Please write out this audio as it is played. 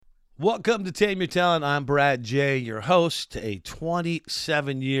Welcome to Tame Your Talent. I'm Brad J., your host, a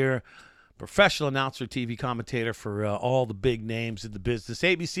 27-year professional announcer, TV commentator for all the big names in the business.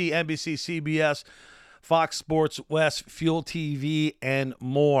 ABC, NBC, CBS, Fox Sports West, Fuel TV, and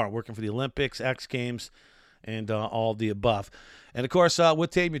more. Working for the Olympics, X Games, and all the above. And, of course, with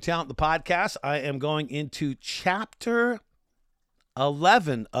Tame Your Talent, the podcast, I am going into Chapter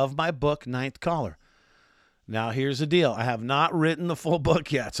 11 of my book, Ninth Caller. Now, here's the deal. I have not written the full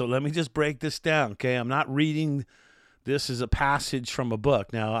book yet, so let me just break this down, okay? I'm not reading this as a passage from a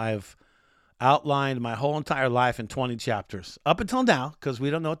book. Now, I've outlined my whole entire life in 20 chapters, up until now, because we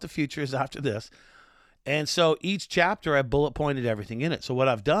don't know what the future is after this. And so each chapter, I bullet pointed everything in it. So what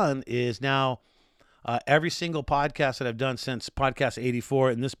I've done is now every single podcast that I've done since podcast 84,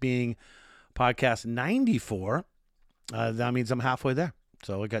 and this being podcast 94, that means I'm halfway there.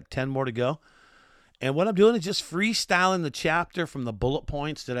 So I got 10 more to go. And what I'm doing is just freestyling the chapter from the bullet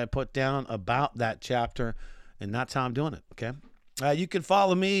points that I put down about that chapter, and that's how I'm doing it, okay? You can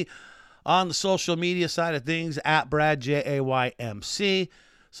follow me on the social media side of things at Brad, Jaymc.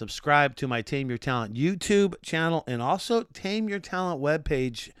 Subscribe to my Tame Your Talent YouTube channel, and also Tame Your Talent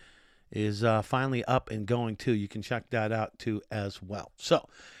webpage is finally up and going too. You can check that out too as well. So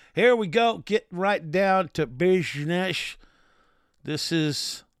here we go. Get right down to business. This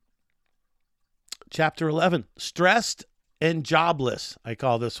is Chapter 11, Stressed and Jobless, I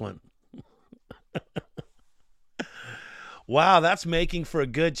call this one. Wow, that's making for a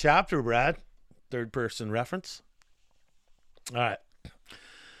good chapter, Brad. Third-person reference. All right.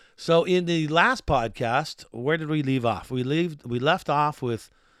 So in the last podcast, where did we leave off? We left off with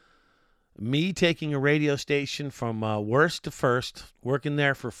me taking a radio station from worst to first, working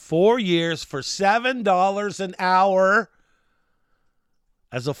there for 4 years for $7 an hour.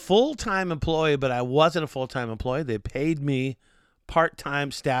 As a full-time employee, but I wasn't a full-time employee. They paid me part-time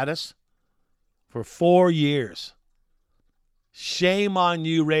status for 4 years. Shame on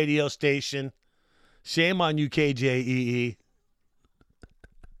you, radio station. Shame on you, KJEE.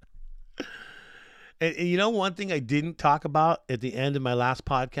 And you know one thing I didn't talk about at the end of my last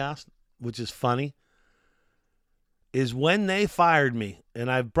podcast, which is funny, is when they fired me, and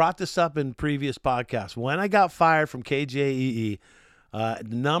I've brought this up in previous podcasts, when I got fired from KJEE,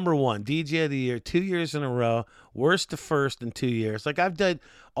 number one, DJ of the year, 2 years in a row, worst to first in 2 years. Like I've done,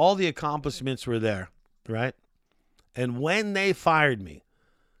 all the accomplishments were there, right? And when they fired me,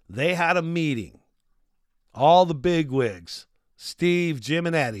 they had a meeting. All the big wigs, Steve, Jim,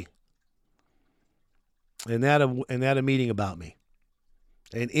 and Eddie. And they had a meeting about me.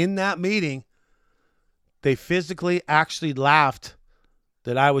 And in that meeting, they physically actually laughed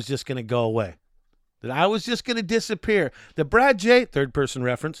that I was just going to go away. That I was just going to disappear. That Brad J., third-person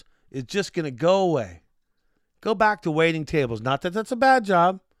reference, is just going to go away. Go back to waiting tables. Not that that's a bad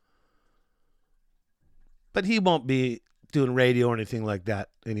job. But he won't be doing radio or anything like that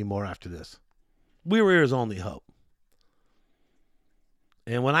anymore after this. We were his only hope.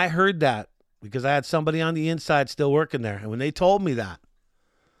 And when I heard that, because I had somebody on the inside still working there, and when they told me that,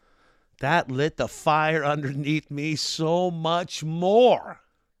 that lit the fire underneath me so much more.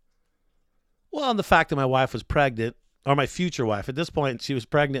 Well, and the fact that my wife was pregnant, or my future wife, at this point, she was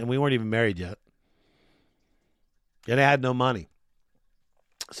pregnant and we weren't even married yet. And I had no money.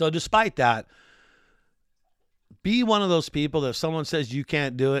 So despite that, be one of those people that if someone says you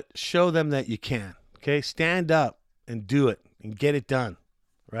can't do it, show them that you can. Okay? Stand up and do it and get it done.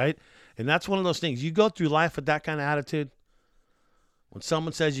 Right? And that's one of those things. You go through life with that kind of attitude. When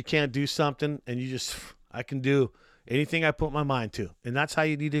someone says you can't do something and you just, I can do anything I put my mind to. And that's how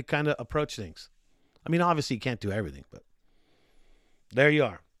you need to kind of approach things. I mean, obviously you can't do everything, but there you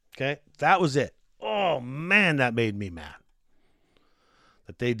are. Okay? That was it. Oh, man, that made me mad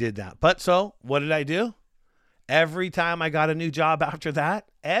that they did that. But so, what did I do? Every time I got a new job after that,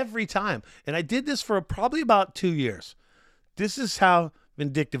 every time. And I did this for probably about 2 years. This is how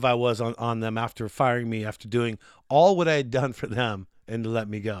vindictive I was on them after firing me, after doing all what I had done for them and to let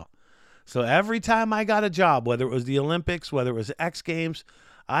me go. So every time I got a job, whether it was the Olympics, whether it was X Games,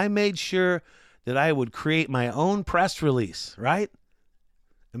 I made sure that I would create my own press release, right?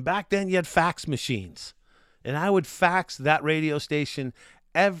 And back then you had fax machines. And I would fax that radio station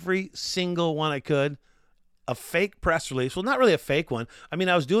every single one I could, a fake press release. Well, not really a fake one. I mean,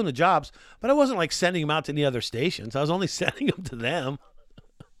 I was doing the jobs, but I wasn't like sending them out to any other stations. I was only sending them to them.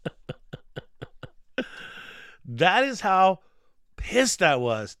 That is how pissed I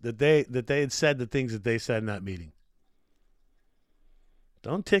was that they had said the things that they said in that meeting.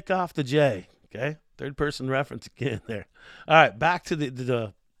 Don't tick off the J, okay? Third person reference again there. All right, back to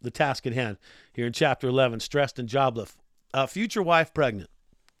the task at hand here in Chapter 11, Stressed and Jobless. Future wife pregnant.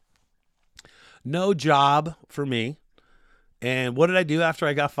 No job for me. And what did I do after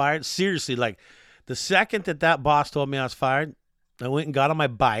I got fired? Seriously, like the second that boss told me I was fired, I went and got on my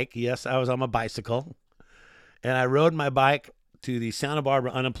bike. Yes, I was on my bicycle. And I rode my bike to the Santa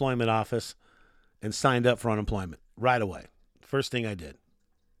Barbara unemployment office and signed up for unemployment right away. First thing I did.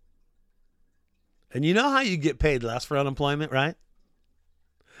 And you know how you get paid less for unemployment, right?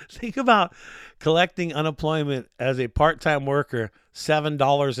 Think about collecting unemployment as a part-time worker,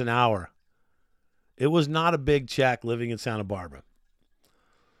 $7 an hour. It was not a big check living in Santa Barbara.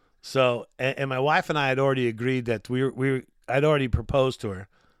 So, and my wife and I had already agreed that I'd already proposed to her.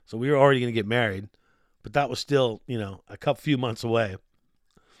 So we were already going to get married, but that was still, a few months away.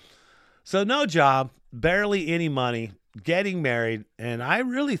 So no job, barely any money, getting married. And I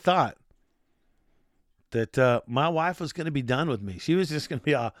really thought that my wife was going to be done with me. She was just going to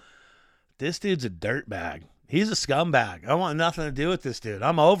be this dude's a dirtbag. He's a scumbag. I want nothing to do with this dude.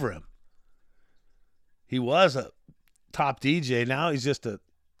 I'm over him. He was a top DJ. Now he's just a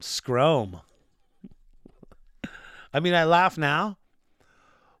scrum. I mean, I laugh now,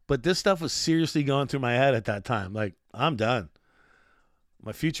 but this stuff was seriously going through my head at that time. Like, I'm done.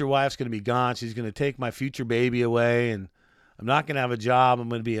 My future wife's going to be gone. She's going to take my future baby away, and I'm not going to have a job. I'm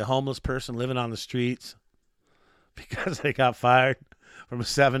going to be a homeless person living on the streets because I got fired from a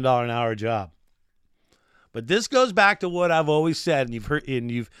 $7 an hour job. But this goes back to what I've always said,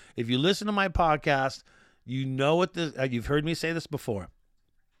 and if you listen to my podcast, you know what you've heard me say this before.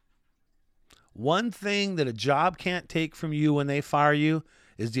 One thing that a job can't take from you when they fire you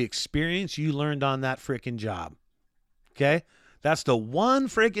is the experience you learned on that freaking job. Okay? That's the one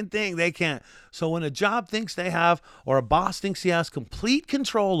freaking thing they can't. So when a job thinks they have, or a boss thinks he has complete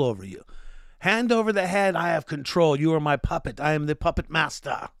control over you, hand over the head, I have control. You are my puppet. I am the puppet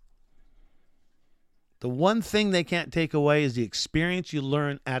master. The one thing they can't take away is the experience you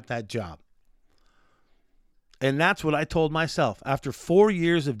learn at that job. And that's what I told myself. After 4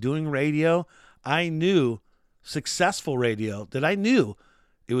 years of doing radio, I knew, successful radio, that I knew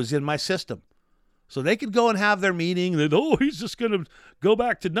it was in my system. So they could go and have their meeting that, he's just going to go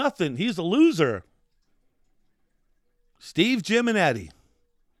back to nothing. He's a loser. Steve, Jim, and Eddie.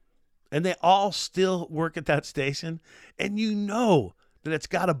 And they all still work at that station. And you know that it's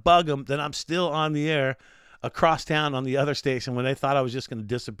got to bug them that I'm still on the air across town on the other station when they thought I was just going to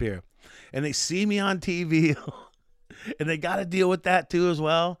disappear. And they see me on TV, and they got to deal with that too as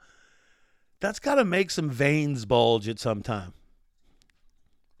well. That's got to make some veins bulge at some time.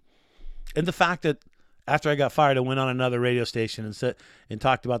 And the fact that after I got fired, I went on another radio station and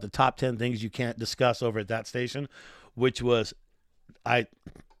talked about the top 10 things you can't discuss over at that station, which was, I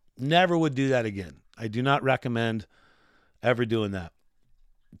never would do that again. I do not recommend ever doing that.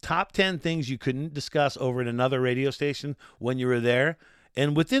 Top 10 things you couldn't discuss over at another radio station when you were there.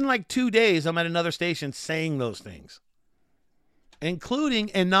 And within like 2 days, I'm at another station saying those things,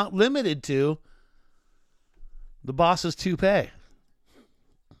 including and not limited to the boss's toupee.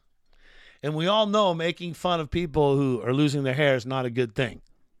 And we all know making fun of people who are losing their hair is not a good thing.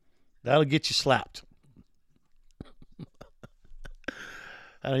 That'll get you slapped.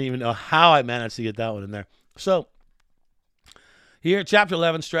 I don't even know how I managed to get that one in there. So here, Chapter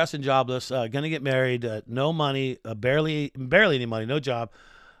 11, stress and jobless, going to get married, no money, barely any money, no job.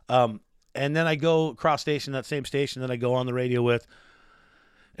 And then I go across station, that same station that I go on the radio with,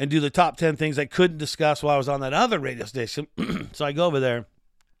 and do the top 10 things I couldn't discuss while I was on that other radio station. So I go over there,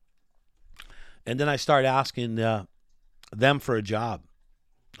 and then I start asking them for a job,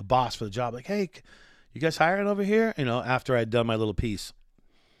 a boss for the job. Like, hey, you guys hiring over here? After I'd done my little piece.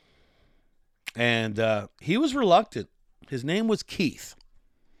 And he was reluctant. His name was Keith.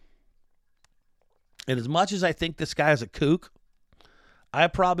 And as much as I think this guy is a kook, I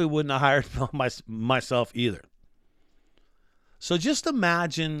probably wouldn't have hired myself either. So just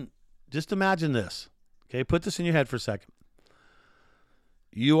imagine this. Okay, put this in your head for a second.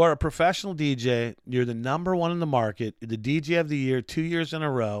 You are a professional DJ. You're the number one in the market. You're the DJ of the year 2 years in a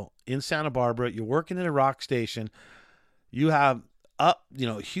row in Santa Barbara. You're working at a rock station. You have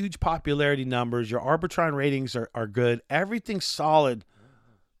huge popularity numbers. Your Arbitron ratings are good. Everything's solid.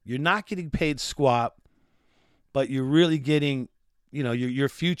 You're not getting paid squat, but you're really getting, your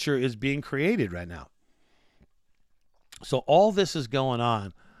future is being created right now. So all this is going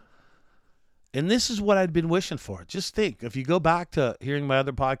on. And this is what I'd been wishing for. Just think, if you go back to hearing my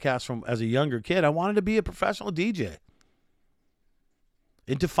other podcasts from as a younger kid, I wanted to be a professional DJ.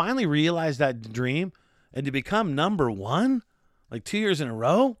 And to finally realize that dream and to become number one, like 2 years in a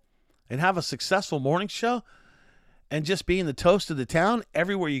row, and have a successful morning show, and just being the toast of the town.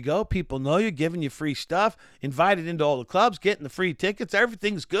 Everywhere you go, people know you, giving you free stuff, invited into all the clubs, getting the free tickets.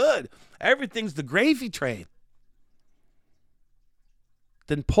 Everything's good. Everything's the gravy train.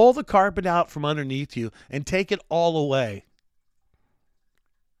 Then pull the carpet out from underneath you and take it all away.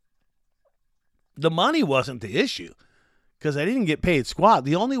 The money wasn't the issue because I didn't get paid squat.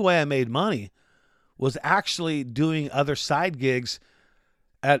 The only way I made money was actually doing other side gigs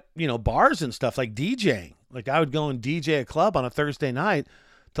at, bars and stuff, like DJing. Like I would go and DJ a club on a Thursday night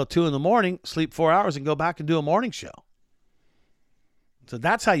till 2 a.m, sleep 4 hours, and go back and do a morning show. So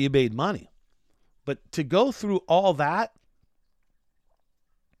that's how you made money. But to go through all that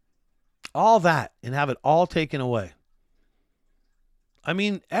and have it all taken away. I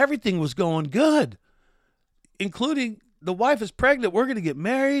mean, everything was going good, including the wife is pregnant. We're going to get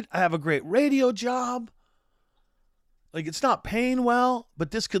married. I have a great radio job. Like, it's not paying well,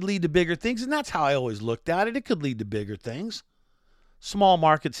 but this could lead to bigger things. And that's how I always looked at it. It could lead to bigger things. Small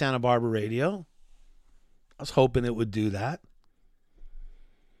market Santa Barbara radio. I was hoping it would do that.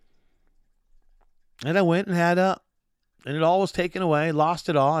 And I went and and it all was taken away, lost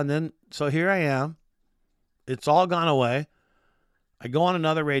it all. And then, so here I am. It's all gone away. I go on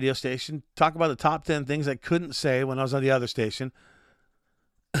another radio station, talk about the top 10 things I couldn't say when I was on the other station,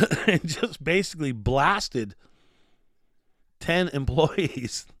 and just basically blasted 10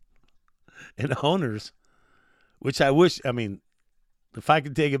 employees and owners, which I wish, if I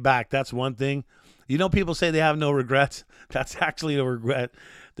could take it back, that's one thing. People say they have no regrets. That's actually a regret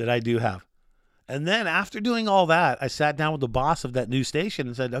that I do have. And then after doing all that, I sat down with the boss of that new station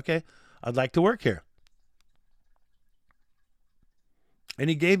and said, okay, I'd like to work here. And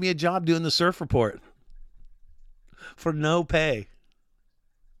he gave me a job doing the surf report for no pay.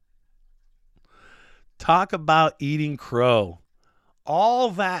 Talk about eating crow. All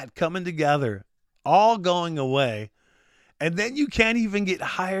that coming together, all going away. And then you can't even get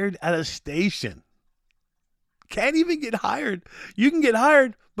hired at a station. Can't even get hired. You can get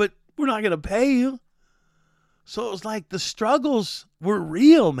hired, but we're not going to pay you. So it was like the struggles were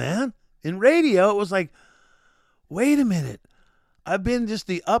real, man. In radio, it was like, wait a minute. I've been just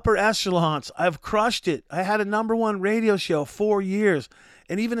the upper echelons. I've crushed it. I had a #1 radio show 4 years.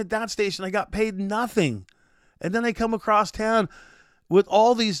 And even at that station, I got paid nothing. And then I come across town with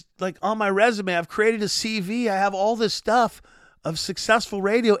all these, like on my resume, I've created a CV. I have all this stuff of successful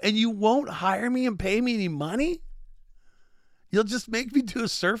radio, and you won't hire me and pay me any money? You'll just make me do a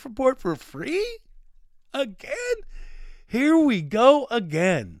surf report for free? Again? Here we go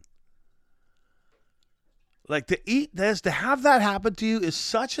again. Like, to eat this, to have that happen to you is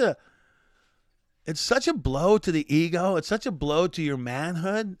such a blow to the ego. It's such a blow to your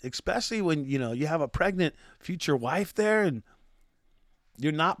manhood, especially when, you have a pregnant future wife there and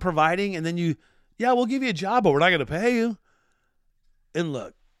you're not providing. And then we'll give you a job, but we're not going to pay you. And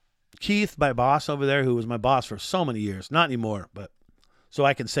look, Keith, my boss over there, who was my boss for so many years, not anymore, but so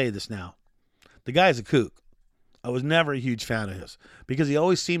I can say this now. The guy's a kook. I was never a huge fan of his because he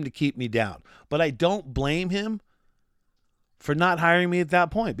always seemed to keep me down. But I don't blame him for not hiring me at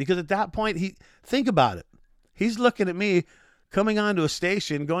that point, because at that point, think about it. He's looking at me coming onto a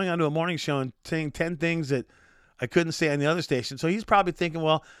station, going onto a morning show and saying 10 things that I couldn't say on the other station. So he's probably thinking,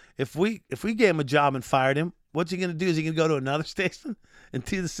 well, if we gave him a job and fired him, what's he going to do? Is he going to go to another station and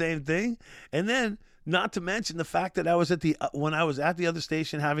do the same thing? And then, not to mention the fact that when I was at the other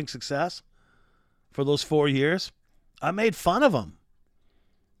station having success for those 4 years, I made fun of him.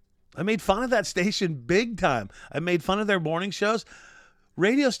 I made fun of that station big time. I made fun of their morning shows.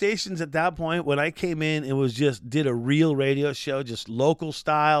 Radio stations at that point, when I came in, it was just did a real radio show, just local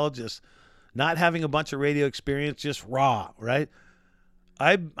style, just not having a bunch of radio experience, just raw, right?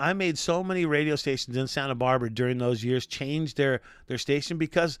 I made so many radio stations in Santa Barbara during those years change their station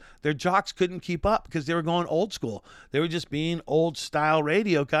because their jocks couldn't keep up because they were going old school. They were just being old style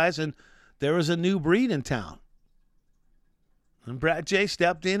radio guys, and there was a new breed in town. And Brad J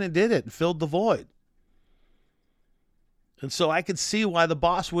stepped in and did it and filled the void. And so I could see why the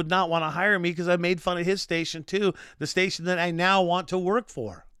boss would not want to hire me, because I made fun of his station too, the station that I now want to work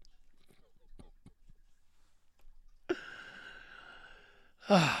for.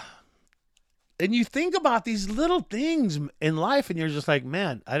 And you think about these little things in life and you're just like,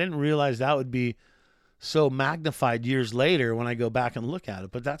 man, I didn't realize that would be so magnified years later when I go back and look at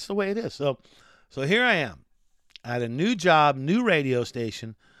it. But that's the way it is. So here I am at a new job, new radio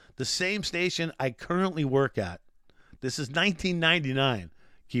station, the same station I currently work at. This is 1999,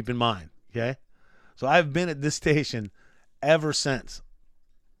 keep in mind, okay? So I've been at this station ever since,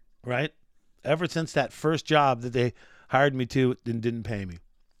 right? Ever since that first job that they hired me to and didn't pay me.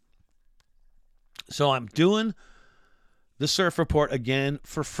 So I'm doing the Surf Report again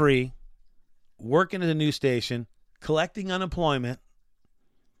for free, working at a new station, collecting unemployment,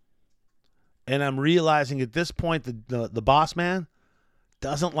 and I'm realizing at this point the boss man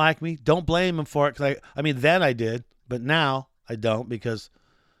doesn't like me. Don't blame him for it. Cause I mean, then I did, but now I don't because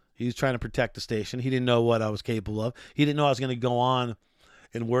he was trying to protect the station. He didn't know what I was capable of. He didn't know I was going to go on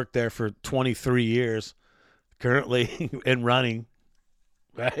and work there for 23 years currently and running,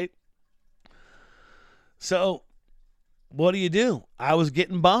 right? So what do? I was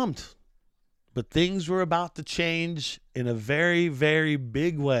getting bummed, but things were about to change in a very, very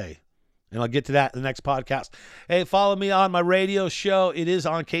big way. And I'll get to that in the next podcast. Hey, follow me on my radio show. It is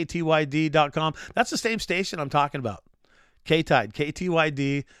on ktyd.com. That's the same station I'm talking about. KTIDE,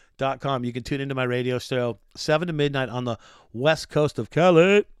 ktyd.com. You can tune into my radio show 7 to midnight on the west coast of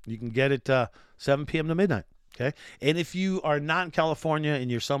Cali. You can get it 7 p.m. to midnight. Okay. And if you are not in California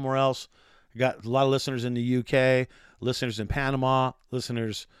and you're somewhere else, I got a lot of listeners in the UK, listeners in Panama,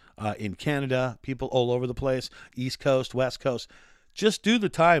 listeners in Canada, people all over the place, East Coast, West Coast. Just do the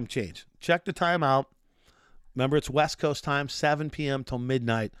time change. Check the time out. Remember, it's West Coast time, 7 p.m. till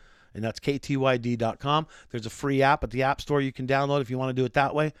midnight, and that's ktyd.com. There's a free app at the App Store you can download if you want to do it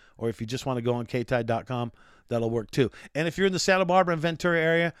that way, or if you just want to go on ktyd.com, that'll work too. And if you're in the Santa Barbara and Ventura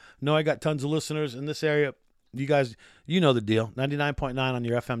area, know I got tons of listeners in this area. You guys, you know the deal. 99.9 on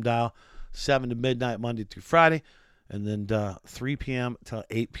your FM dial, 7 to midnight, Monday through Friday, and then 3 p.m. till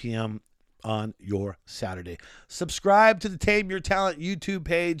 8 p.m. on your Saturday. Subscribe to the Tame Your Talent YouTube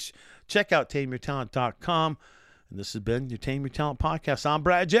page. Check out tameyourtalent.com. And this has been your Tame Your Talent podcast. I'm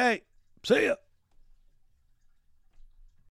Brad J. See ya.